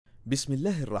بسم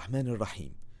الله الرحمن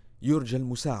الرحيم. يرجى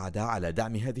المساعدة على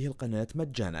دعم هذه القناة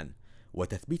مجانا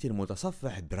وتثبيت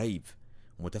المتصفح برايف،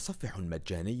 متصفح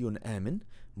مجاني آمن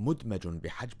مدمج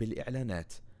بحجب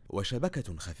الإعلانات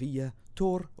وشبكة خفية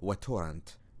تور وتورنت.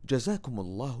 جزاكم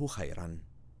الله خيرا.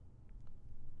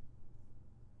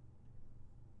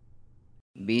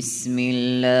 بسم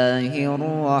الله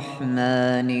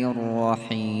الرحمن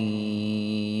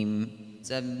الرحيم.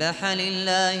 سبح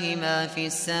لله ما في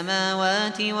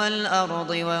السماوات والأرض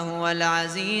وهو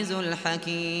العزيز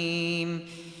الحكيم.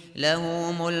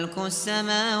 له ملك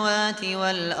السماوات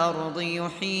والأرض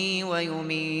يحيي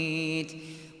ويميت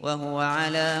وهو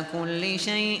على كل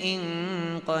شيء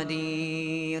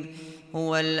قدير.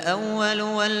 هو الأول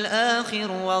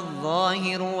والآخر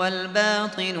والظاهر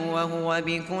والباطن وهو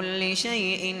بكل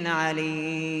شيء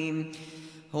عليم.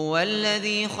 هو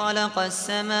الذي خلق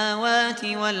السماوات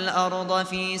والأرض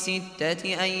في 6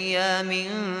 أيام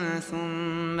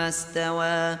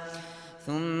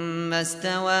ثم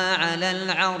استوى على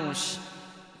العرش.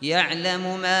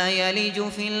 يعلم ما يلج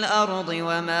في الأرض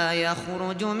وما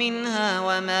يخرج منها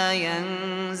وما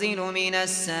ينزل من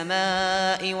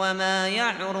السماء وما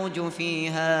يعرج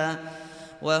فيها،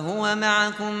 وهو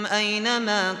معكم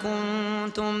أينما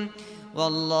كنتم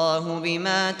والله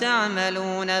بما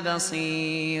تعملون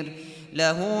بصير.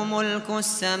 له ملك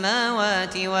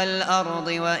السماوات والأرض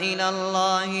وإلى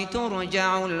الله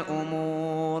ترجع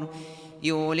الأمور.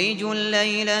 يولج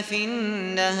الليل في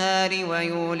النهار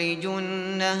ويولج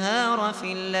النهار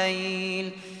في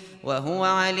الليل وهو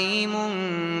عليم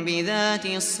بذات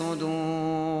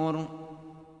الصدور.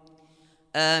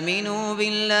 آمنوا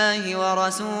بالله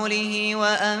ورسوله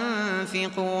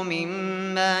وأنفقوا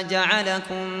مما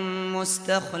جعلكم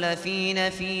مستخلفين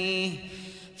فيه،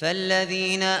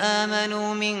 فالذين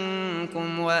آمنوا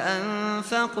منكم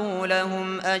وأنفقوا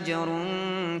لهم أجر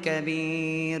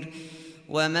كبير.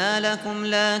 وما لكم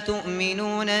لا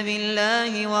تؤمنون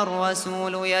بالله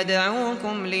والرسول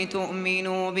يدعوكم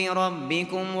لتؤمنوا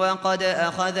بربكم وقد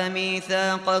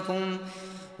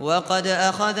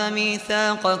أخذ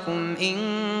ميثاقكم إن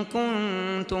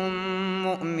كنتم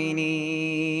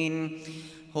مؤمنين.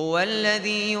 هو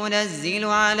الذي ينزل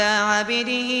على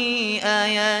عبده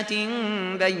آيات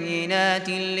بينات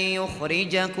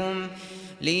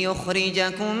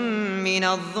ليخرجكم من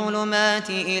الظلمات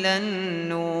إلى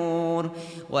النور،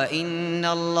 وإن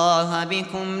الله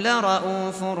بكم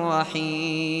لرءوف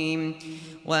رحيم.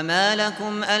 وما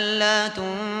لكم ألا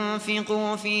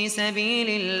تنفقوا في سبيل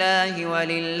الله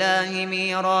ولله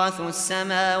ميراث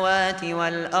السماوات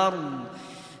والأرض،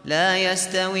 لا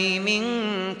يستوي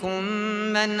منكم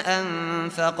من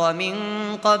أنفق من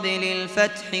قبل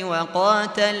الفتح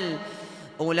وقاتل،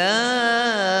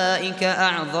 أولئك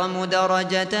أعظم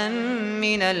درجة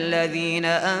من الذين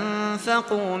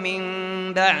أنفقوا من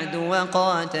بعد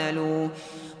وقاتلوا،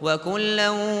 وكلا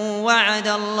وعد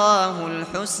الله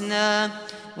الحسنى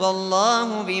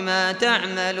والله بما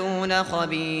تعملون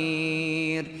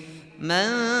خبير. من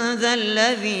ذا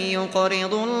الذي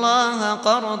يقرض الله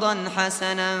قرضا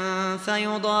حسنا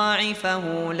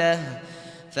فيضاعفه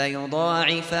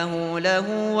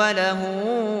له وله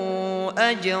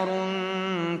أجر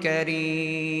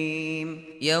كريم.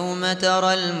 يوم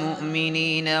ترى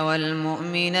المؤمنين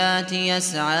والمؤمنات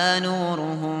يسعى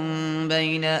نورهم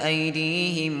بين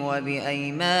أيديهم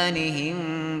وبأيمانهم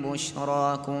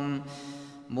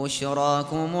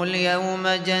بشراكم اليوم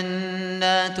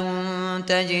جنات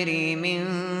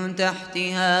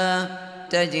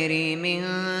تجري من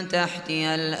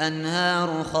تحتها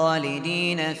الأنهار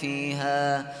خالدين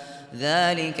فيها،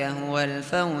 ذلك هو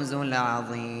الفوز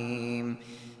العظيم.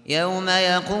 يوم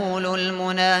يقول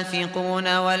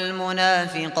المنافقون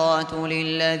والمنافقات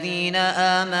للذين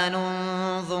آمنوا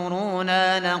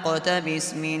انظرونا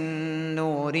نقتبس من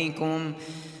نوركم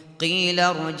قيل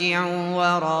ارجعوا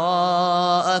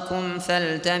وراءكم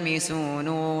فالتمسوا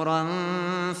نورا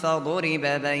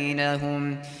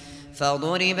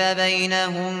فضرب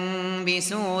بينهم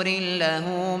بسور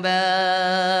له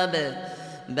باب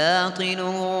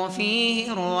باطنه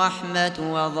فيه الرحمة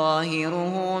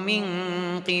وظاهره من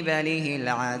قبله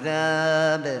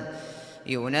العذاب.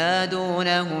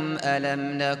 ينادونهم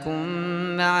ألم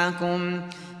نكن معكم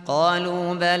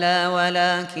قالوا بلى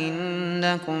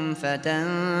ولكنكم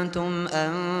فتنتم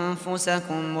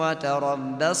أنفسكم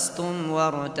وتربصتم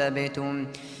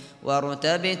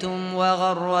وارتبتم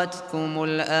وغرتكم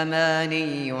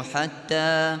الأماني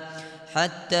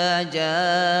حتى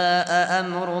جاء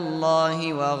أمر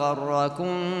الله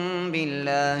وغركم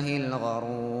بالله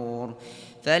الغرور.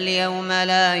 فاليوم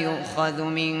لا يؤخذ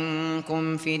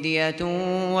منكم فدية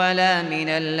ولا من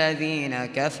الذين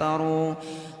كفروا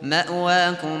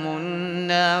مأواكم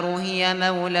النار هي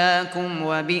مولاكم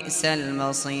وبئس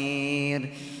المصير.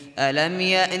 ألم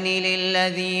يأن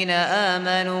للذين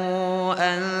آمنوا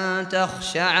أن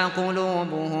تخشع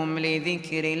قلوبهم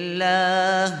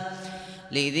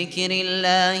لذكر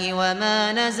الله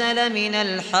وما نزل من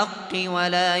الحق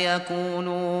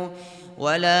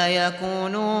ولا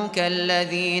يكونوا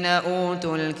كالذين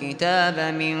أوتوا الكتاب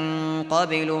من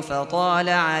قبل فطال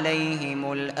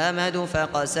عليهم الأمد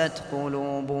فقست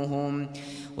قلوبهم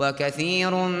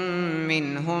وكثير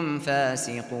منهم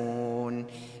فاسقون.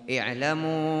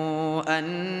 اعلموا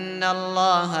أن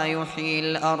الله يحيي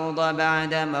الأرض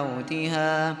بعد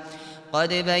موتها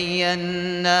قد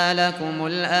بينا لكم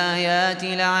الآيات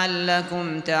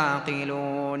لعلكم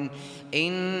تعقلون.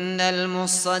 إن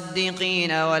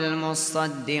المصدقين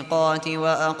والمصدقات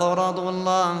وأقرضوا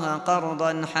الله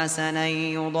قرضا حسنا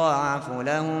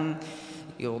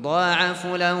يضاعف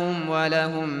لهم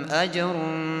ولهم أجر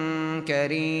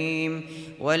كريم.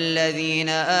 والذين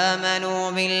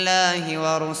آمنوا بالله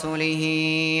ورسله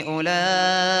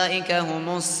أولئك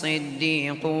هم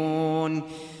الصديقون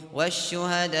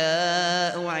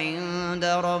والشهداء عند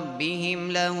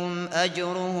ربهم لهم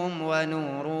أجرهم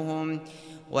ونورهم.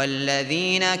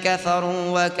 والذين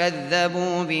كفروا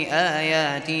وكذبوا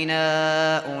بآياتنا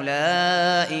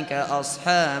أولئك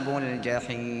أصحاب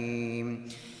الجحيم.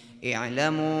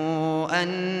 اعلموا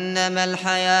أنما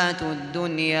الحياة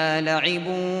الدنيا لعب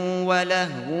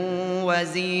ولهو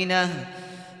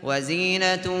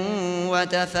وزينة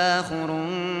وتفاخر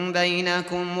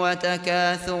بينكم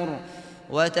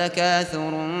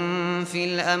وتكاثر في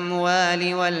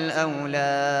الأموال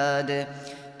والأولاد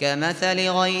كمثل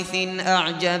غيث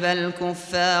أعجب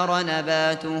الكفار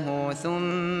نباته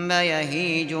ثم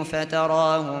يهيج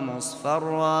فتراه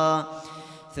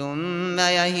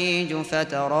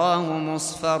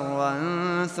مصفرا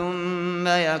ثم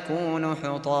يكون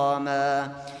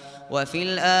حطاما. وفي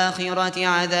الآخرة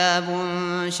عذاب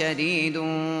شديد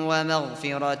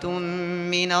ومغفرة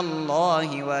من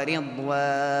الله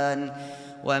ورضوان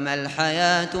وما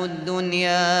الحياة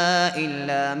الدنيا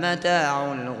إلا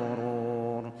متاع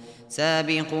الغرور.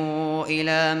 سابقوا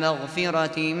إلى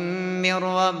مغفرة من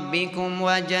ربكم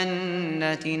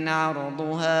وجنة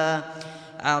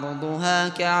عرضها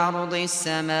كعرض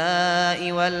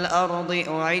السماء والأرض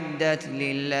أعدت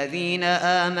للذين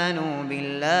آمنوا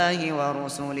بالله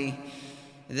ورسله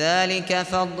ذلك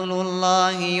فضل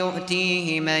الله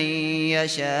يؤتيه من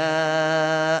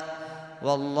يشاء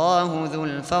والله ذو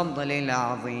الفضل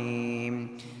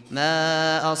العظيم.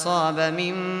 ما أصاب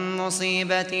من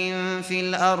مصيبة في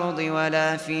الأرض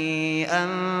ولا في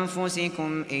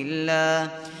أنفسكم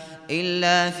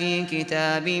إلا في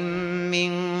كتاب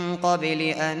من قبل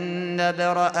أن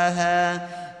نبرأها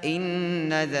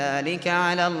إن ذلك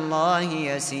على الله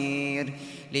يسير.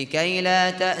 لكي لا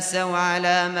تأسوا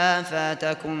على ما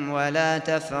فاتكم ولا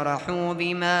تفرحوا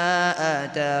بما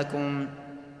آتاكم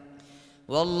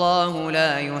والله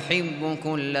لا يحب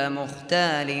كل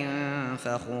مختال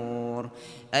فخور.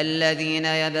 الذين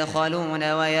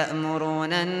يبخلون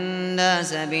ويأمرون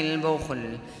الناس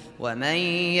بالبخل ومن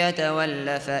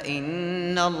يتول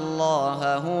فإن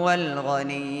الله هو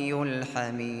الغني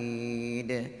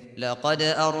الحميد. لقد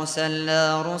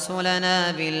أرسلنا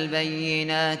رسلنا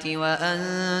بالبينات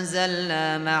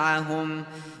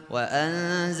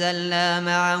وأنزلنا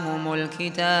معهم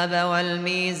الكتاب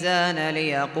والميزان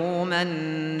ليقوم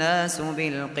الناس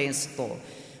بالقسط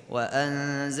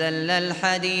وأنزلنا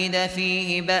الحديد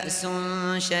فيه بأس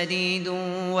شديد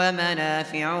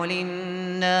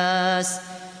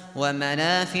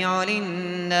ومنافع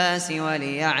للناس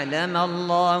وليعلم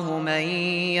الله من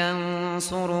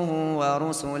ينصره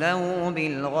ورسله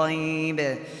بالغيب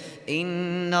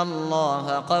إن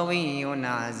الله قوي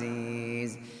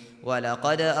عزيز.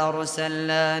 ولقد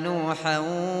أرسلنا نوحا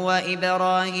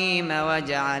وإبراهيم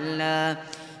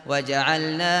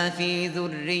وجعلنا في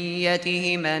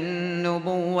ذريتهما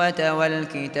النبوة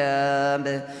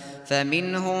والكتاب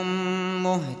فمنهم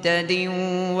مهتد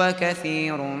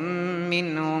وكثير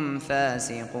منهم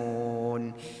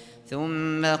فاسقون.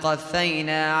 ثم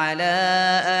قفينا على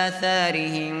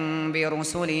آثارهم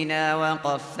برسلنا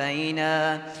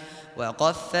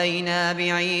وقفينا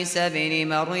بعيسى ابن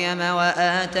مريم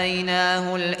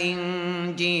وآتيناه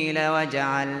الإنجيل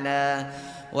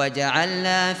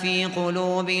وجعلنا في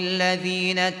قلوب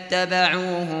الذين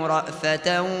اتبعوه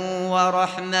رأفة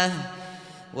ورحمة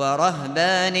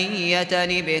ورهبانية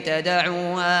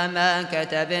ابتدعوها ما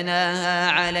كتبناها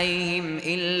عليهم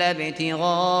إلا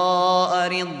ابتغاء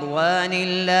رضوان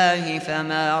الله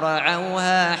فما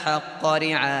رعوها حق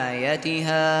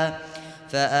رعايتها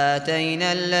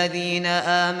فآتينا الذين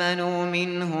آمنوا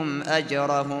منهم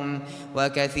أجرهم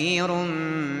وكثير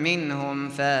منهم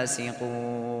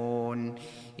فاسقون.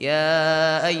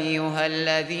 يا أيها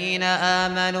الذين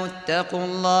آمنوا اتقوا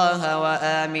الله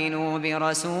وآمنوا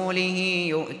برسوله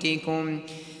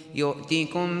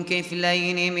يؤتكم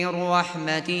كفلين من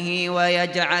رحمته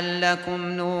ويجعل لكم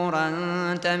نورا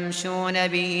تمشون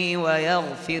به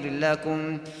ويغفر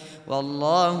لكم،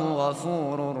 والله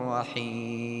غفور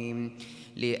رحيم.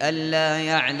 لئلا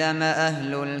يعلم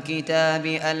أهل الكتاب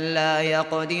ألا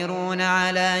يقدرون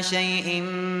على شيء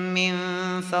من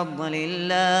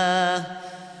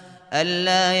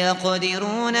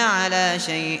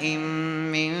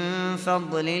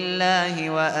فضل الله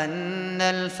وأن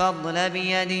الفضل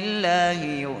بيد الله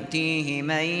يؤتيه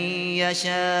من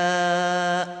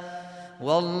يشاء،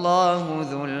 والله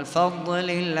ذو الفضل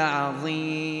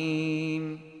العظيم.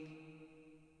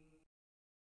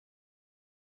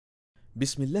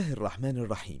 بسم الله الرحمن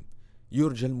الرحيم.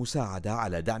 يرجى المساعدة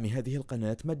على دعم هذه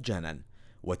القناة مجانا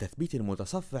وتثبيت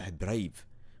المتصفح برايف،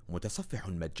 متصفح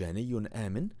مجاني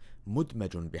آمن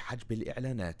مدمج بحجب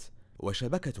الإعلانات،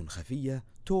 وشبكة خفية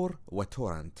تور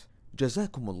وتورنت.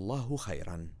 جزاكم الله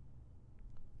خيرا.